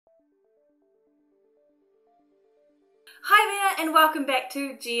Hi there and welcome back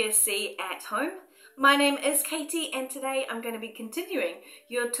to GSC at Home. My name is Katie and today I'm going to be continuing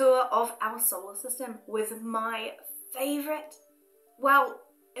your tour of our solar system with my favourite, well,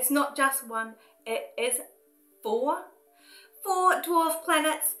 it's not just one, it is four dwarf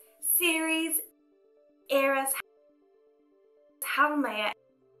planets: Ceres, Eris, Haumea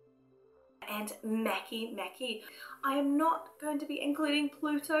and Makemake. I am not going to be including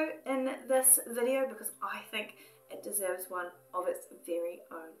Pluto in this video because I think it deserves one of its very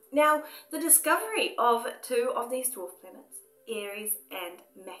own. Now, the discovery of two of these dwarf planets, Eris and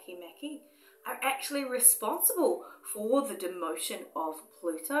Makemake, are actually responsible for the demotion of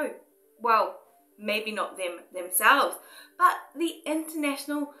Pluto. Well, maybe not them themselves, but the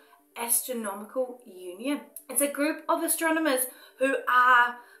International Astronomical Union. It's a group of astronomers who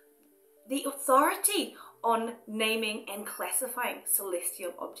are the authority on naming and classifying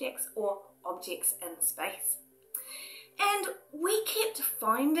celestial objects or objects in space. And we kept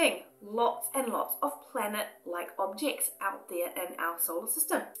finding lots and lots of planet-like objects out there in our solar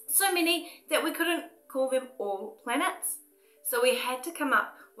system. So many that we couldn't call them all planets. So we had to come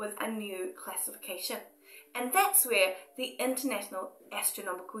up with a new classification. And that's where the International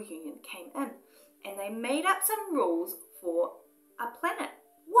Astronomical Union came in. And they made up some rules for a planet.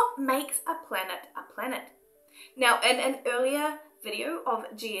 What makes a planet a planet? Now, in an earlier video of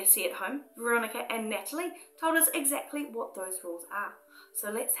GSC at Home, Veronica and Natalie told us exactly what those rules are. So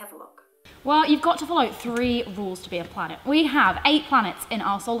let's have a look. Well, you've got to follow 3 rules to be a planet. We have 8 planets in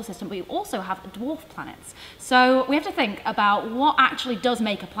our solar system, but we also have dwarf planets. So we have to think about what actually does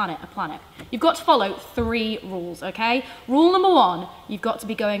make a planet a planet. You've got to follow 3 rules, okay? Rule number 1, you've got to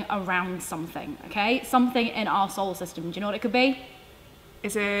be going around something, okay? Something in our solar system. Do you know what it could be?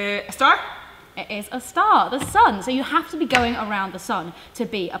 Is it a star? It is a star, the sun. So you have to be going around the sun to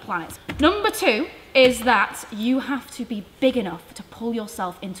be a planet. Number 2 is that you have to be big enough to pull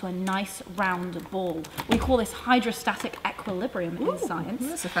yourself into a nice round ball. We call this hydrostatic equilibrium in science.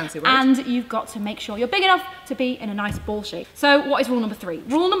 That's a fancy word. And you've got to make sure you're big enough to be in a nice ball shape. So what is rule number 3?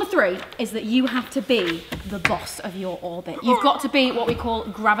 Rule number 3 is that you have to be the boss of your orbit. You've got to be what we call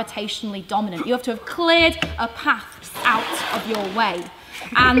gravitationally dominant. You have to have cleared a path out of your way.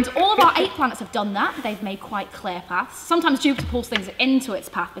 And all of our 8 planets have done that. They've made quite clear paths. Sometimes Jupiter pulls things into its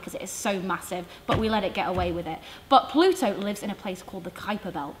path because it is so massive, but we let it get away with it. But Pluto lives in a place called the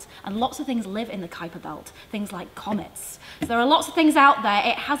Kuiper Belt, and lots of things live in the Kuiper Belt, things like comets. So there are lots of things out there.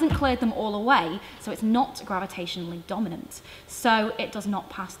 It hasn't cleared them all away, so it's not gravitationally dominant. So it does not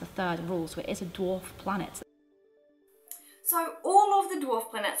pass the 3rd rule, so it is a dwarf planet. So all of the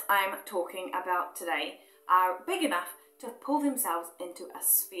dwarf planets I'm talking about today are big enough to pull themselves into a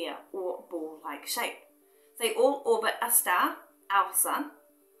sphere or ball-like shape. They all orbit a star, our sun,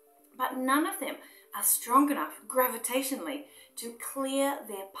 but none of them are strong enough gravitationally to clear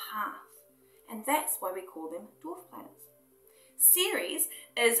their path, and that's why we call them dwarf planets. Ceres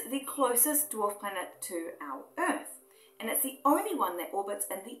is the closest dwarf planet to our Earth, and it's the only one that orbits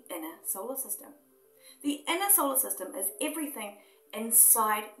in the inner solar system. The inner solar system is everything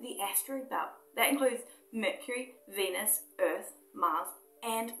inside the asteroid belt. That includes Mercury, Venus, Earth, Mars,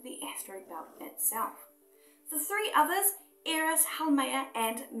 and the asteroid belt itself. The 3 others, Eris, Haumea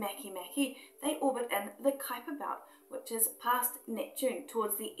and Makemake, they orbit in the Kuiper Belt, which is past Neptune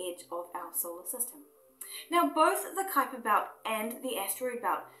towards the edge of our solar system. Now, both the Kuiper Belt and the asteroid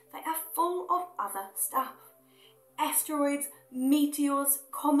belt, they are full of other stuff. Asteroids, meteors,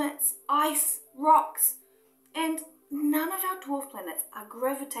 comets, ice, rocks, and none of our dwarf planets are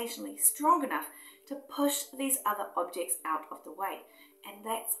gravitationally strong enough to push these other objects out of the way, and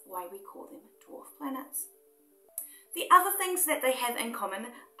that's why we call them dwarf planets. The other things that they have in common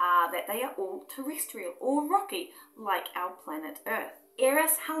are that they are all terrestrial or rocky, like our planet Earth.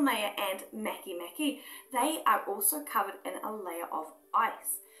 Eris, Haumea and Makemake, they are also covered in a layer of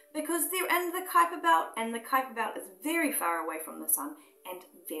ice because they're in the Kuiper Belt, and the Kuiper Belt is very far away from the sun and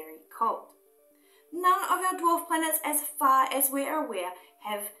very cold. None of our dwarf planets, as far as we're aware,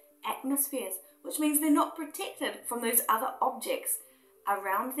 have atmospheres, which means they're not protected from those other objects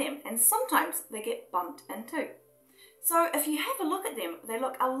around them, and sometimes they get bumped into. So if you have a look at them, they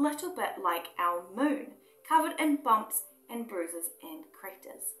look a little bit like our moon, covered in bumps and bruises and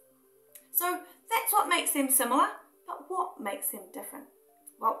craters. So that's what makes them similar, but what makes them different?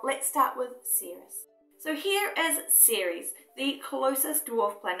 Well, let's start with Ceres. So here is Ceres, the closest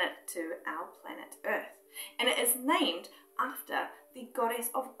dwarf planet to our planet Earth, and it is named after the goddess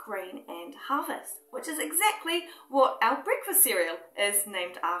of grain and harvest, which is exactly what our breakfast cereal is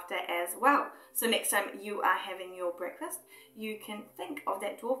named after as well. So next time you are having your breakfast, you can think of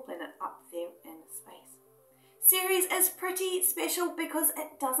that dwarf planet up there in space. Ceres is pretty special because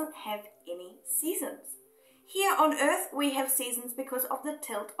it doesn't have any seasons. Here on Earth we have seasons because of the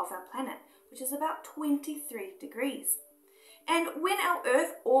tilt of our planet, which is about 23 degrees. And when our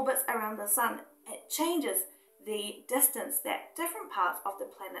Earth orbits around the Sun, it changes the distance that different parts of the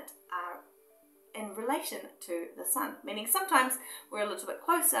planet are in relation to the Sun, meaning sometimes we're a little bit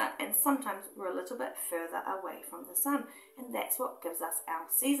closer and sometimes we're a little bit further away from the Sun, and that's what gives us our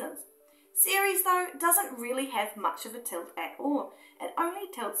seasons. Ceres, though, doesn't really have much of a tilt at all. It only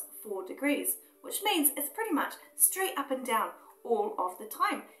tilts 4 degrees, which means it's pretty much straight up and down all of the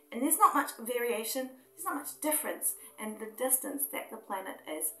time, and there's not much variation, there's not much difference in the distance that the planet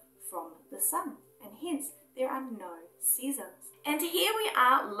is from the Sun, and hence there are no seasons. And here we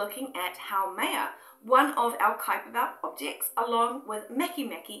are looking at Haumea, one of our Kuiper Belt objects, along with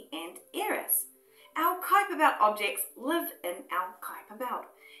Makemake and Eris. Our Kuiper Belt objects live in our Kuiper Belt,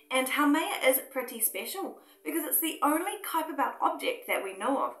 and Haumea is pretty special because it's the only Kuiper Belt object that we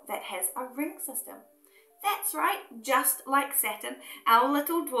know of that has a ring system. That's right, just like Saturn, our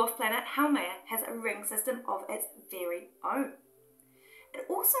little dwarf planet Haumea has a ring system of its very own. It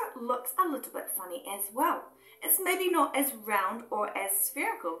also looks a little bit funny as well. It's maybe not as round or as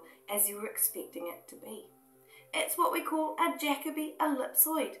spherical as you were expecting it to be. It's what we call a Jacobi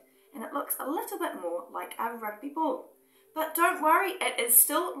Ellipsoid, and it looks a little bit more like a rugby ball. But don't worry, it is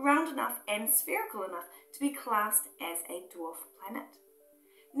still round enough and spherical enough to be classed as a dwarf planet.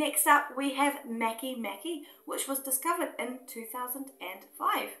 Next up we have Makemake, which was discovered in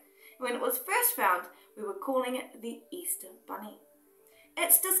 2005. When it was first found, we were calling it the Easter Bunny.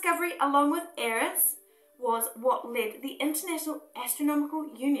 Its discovery, along with Eris, was what led the International Astronomical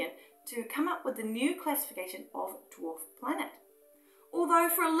Union to come up with the new classification of dwarf planet. Although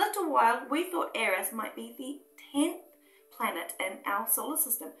for a little while we thought Eris might be the 10th planet in our solar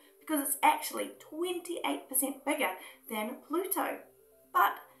system because it's actually 28% bigger than Pluto.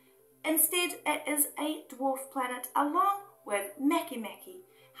 But instead it is a dwarf planet along with Makemake,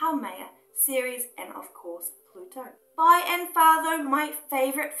 Haumea, Ceres and of course Pluto. By and far though, my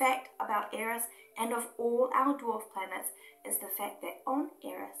favourite fact about Eris and of all our dwarf planets is the fact that on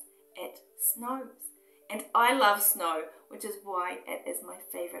Eris it snows. And I love snow, which is why it is my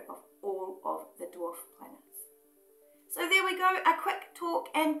favourite of all of the dwarf planets. So there we go, a quick talk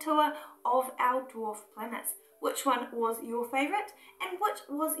and tour of our dwarf planets. Which one was your favourite and which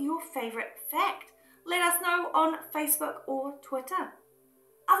was your favourite fact? Let us know on Facebook or Twitter.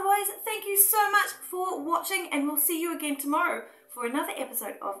 Otherwise, thank you so much for watching and we'll see you again tomorrow for another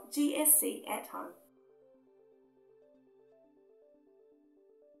episode of GSC at Home.